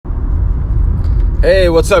Hey,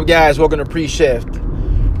 what's up, guys? Welcome to Pre-Shift.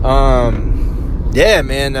 Yeah,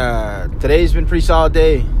 man, today's been a pretty solid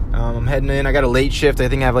day. I'm heading in. I got a late shift. I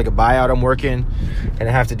think I have like a buyout I'm working, and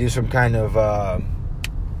I have to do some kind of, I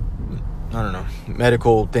don't know,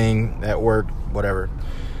 medical thing at work, whatever.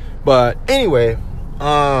 But anyway,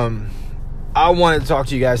 I wanted to talk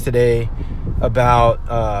to you guys today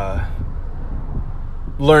about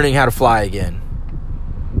learning how to fly again.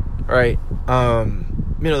 Right?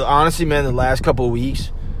 Honestly, man, the last couple of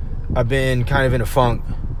weeks, I've been kind of in a funk.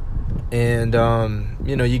 And,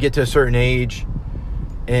 you get to a certain age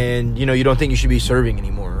and, you don't think you should be serving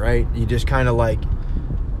anymore, right? You just kind of like,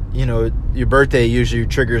 your birthday usually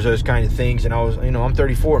triggers those kind of things. And I was, I'm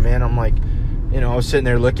 34, man. I'm like, I was sitting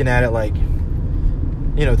there looking at it like,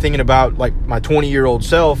 thinking about like my 20-year-old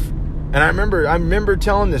self. And I remember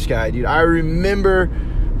telling this guy, dude, I remember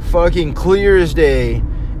fucking clear as day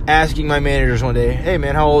asking my managers one day, hey,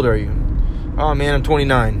 man, how old are you? Oh, man, I'm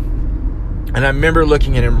 29. And I remember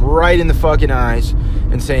looking at him right in the fucking eyes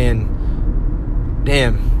and saying,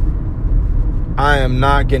 damn, I am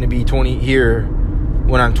not going to be 20 here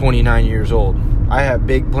when I'm 29 years old. I have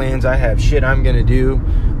big plans. I have shit I'm going to do.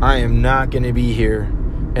 I am not going to be here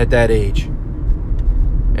at that age.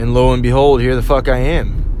 And lo and behold, here the fuck I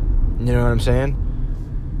am. You know what I'm saying?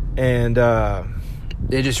 And,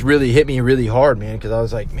 it just really hit me really hard, man, because I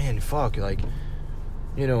was like, man, fuck, like,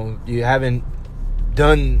 you haven't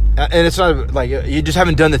done, and it's not like, you just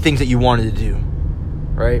haven't done the things that you wanted to do,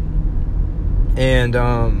 right? And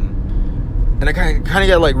I kind of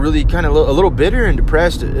got like really kind of a little bitter and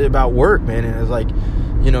depressed about work, man, and I was like,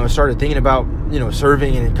 I started thinking about,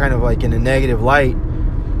 serving and kind of like in a negative light,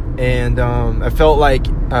 and I felt like,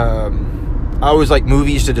 I always like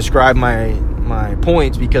movies to describe my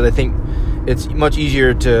points, because I think it's much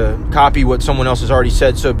easier to copy what someone else has already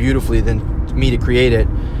said so beautifully than me to create it.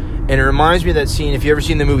 And it reminds me of that scene, if you've ever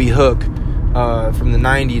seen the movie Hook from the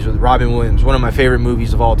 90s with Robin Williams, one of my favorite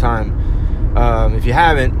movies of all time. If you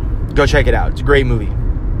haven't, go check it out. It's a great movie.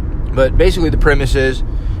 But basically the premise is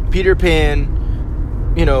Peter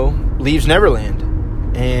Pan, leaves Neverland.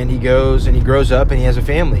 And he goes and he grows up and he has a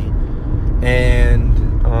family.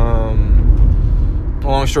 And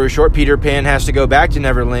long story short, Peter Pan has to go back to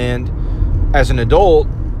Neverland as an adult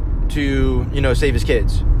to, save his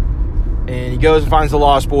kids. And he goes and finds the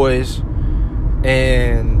Lost Boys.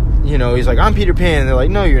 And, he's like, I'm Peter Pan. And they're like,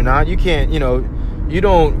 no, you're not. You can't, you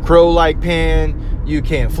don't crow like Pan. You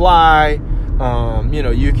can't fly.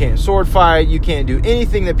 You can't sword fight. You can't do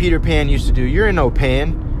anything that Peter Pan used to do. You're in no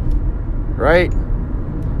Pan. Right?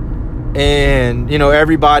 And,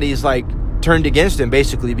 everybody's like turned against him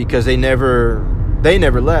basically because they never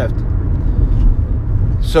left.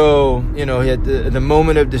 So, at the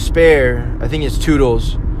moment of despair, I think it's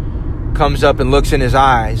Toodles, comes up and looks in his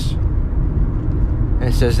eyes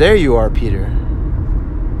and says, there you are, Peter.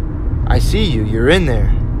 I see you. You're in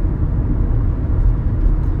there.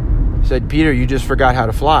 He said, Peter, you just forgot how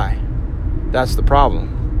to fly. That's the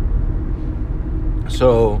problem.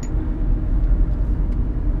 So,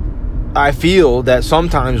 I feel that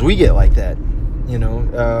sometimes we get like that,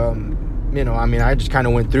 I just kind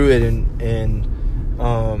of went through it and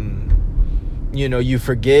you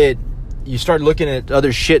forget, you start looking at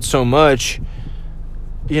other shit so much,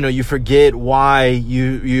 you forget why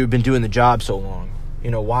you've been doing the job so long,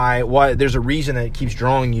 why there's a reason that it keeps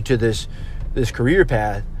drawing you to this career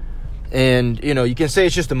path. And, you can say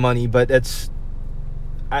it's just the money, but that's,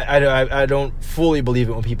 I don't fully believe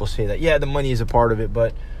it when people say that. Yeah, the money is a part of it,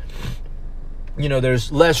 but,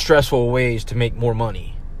 there's less stressful ways to make more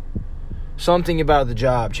money. Something about the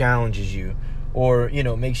job challenges you, or,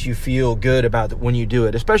 makes you feel good about when you do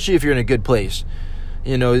it, especially if you're in a good place,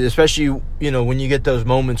 especially, when you get those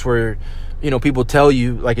moments where, people tell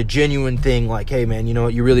you like a genuine thing, like, hey man,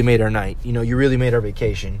 you really made our night, you really made our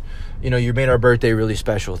vacation, you made our birthday really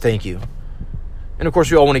special. Thank you. And of course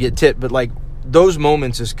we all want to get tipped, but like those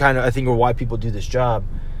moments is kind of, I think, are why people do this job.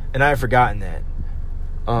 And I've forgotten that.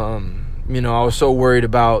 I was so worried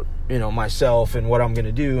about, myself and what I'm going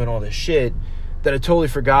to do and all this shit that I totally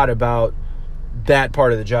forgot about that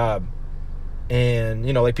part of the job. And,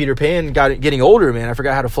 like Peter Pan getting older, man, I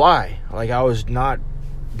forgot how to fly. Like I was not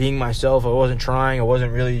being myself. I wasn't trying. I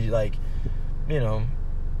wasn't really like,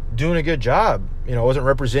 doing a good job. I wasn't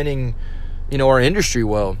representing, our industry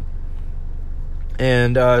well.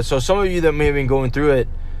 And so some of you that may have been going through it,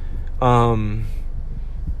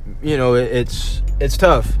 it's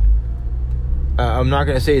tough. I'm not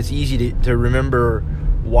going to say it's easy to remember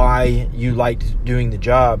why you liked doing the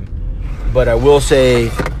job, but I will say,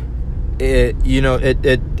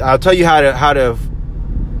 I'll tell you how to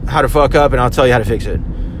fuck up, and I'll tell you how to fix it.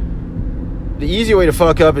 the easy way to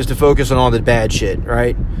fuck up is to focus on all the bad shit,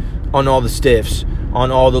 right? On all the stiffs,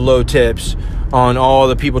 on all the low tips, on all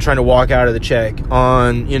the people trying to walk out of the check,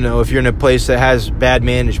 on, you know, if you're in a place that has bad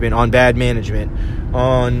management, on bad management,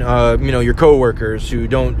 on, you know, your coworkers who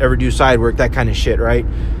don't ever do side work, that kind of shit, right?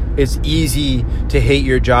 It's easy to hate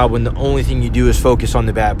your job when the only thing you do is focus on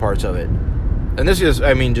the bad parts of it. And this is,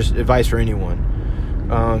 I mean, just advice for anyone.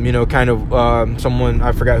 You know, kind of someone,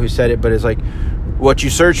 I forgot who said it, but it's like, what you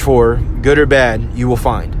search for, good or bad, you will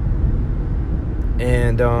find.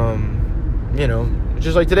 And, you know,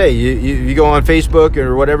 just like today, you go on Facebook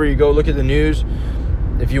or whatever, you go look at the news.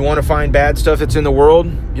 If you want to find bad stuff that's in the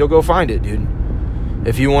world, you'll go find it, dude.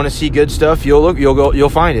 If you want to see good stuff, you'll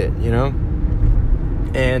find it, you know.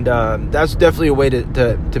 And that's definitely a way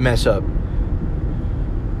to mess up.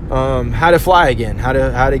 How to fly again,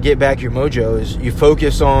 how to get back your mojo is you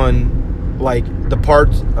focus on like the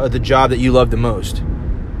parts of the job that you love the most.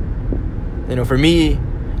 You know, for me,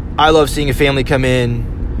 I love seeing a family come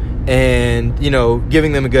in and, you know,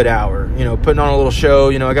 giving them a good hour, you know, putting on a little show.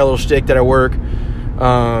 You know, I got a little shtick that I work, you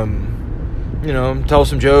know, tell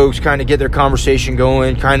some jokes, kind of get their conversation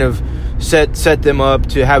going, kind of set them up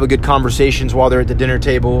to have a good conversations while they're at the dinner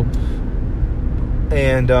table.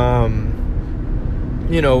 And,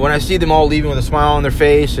 you know, when I see them all leaving with a smile on their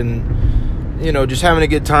face and, you know, just having a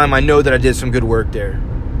good time, I know that I did some good work there.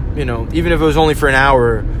 You know, even if it was only for an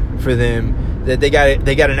hour for them, that they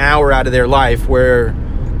got an hour out of their life where,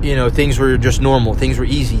 you know, things were just normal, things were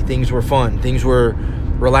easy, things were fun, things were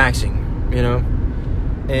relaxing, you know.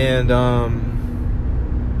 And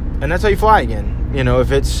that's how you fly again. You know,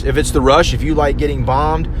 if it's the rush, if you like getting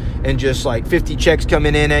bombed and just like 50 checks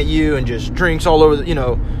coming in at you and just drinks all over, you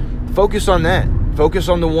know, focus on that. Focus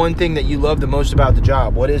on the one thing that you love the most about the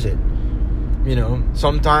job. What is it? You know,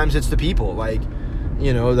 sometimes it's the people. Like,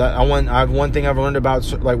 you know, one thing I've learned about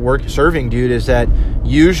like serving, dude, is that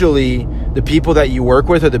usually the people that you work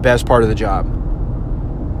with are the best part of the job.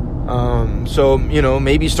 So, you know,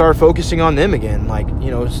 maybe start focusing on them again. Like,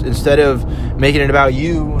 you know, instead of making it about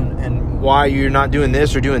you and why you're not doing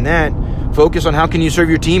this or doing that, focus on how can you serve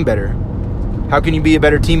your team better? How can you be a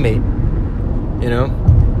better teammate? You know?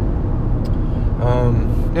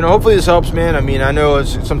 You know, hopefully this helps, man. I mean, I know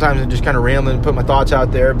sometimes I'm just kind of rambling and put my thoughts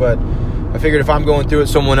out there, but I figured if I'm going through it,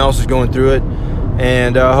 someone else is going through it,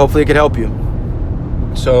 and hopefully it could help you.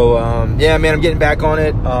 So, yeah, man, I'm getting back on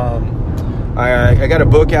it. I got a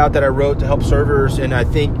book out that I wrote to help servers, and I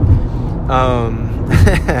think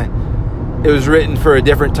it was written for a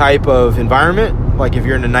different type of environment. Like if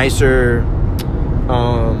you're in a nicer,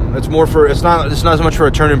 it's not as much for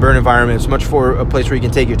a turn and burn environment. It's much for a place where you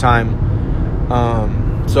can take your time.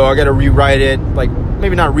 So I got to rewrite it, like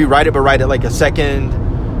maybe not rewrite it, but write it like a second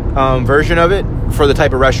version of it for the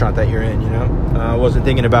type of restaurant that you're in, you know. I wasn't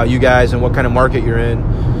thinking about you guys and what kind of market you're in.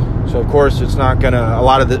 So of course it's not going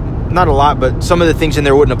to, not a lot, but some of the things in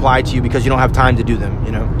there wouldn't apply to you because you don't have time to do them,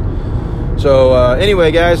 you know. So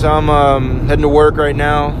anyway, guys, I'm heading to work right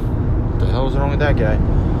now. What the hell is wrong with that guy?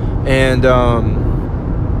 And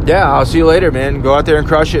yeah, I'll see you later, man. Go out there and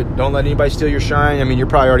crush it. Don't let anybody steal your shine. I mean, you're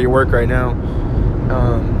probably already at work right now.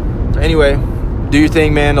 Anyway, do your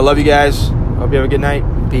thing, man. I love you guys. Hope you have a good night.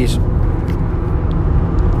 Peace.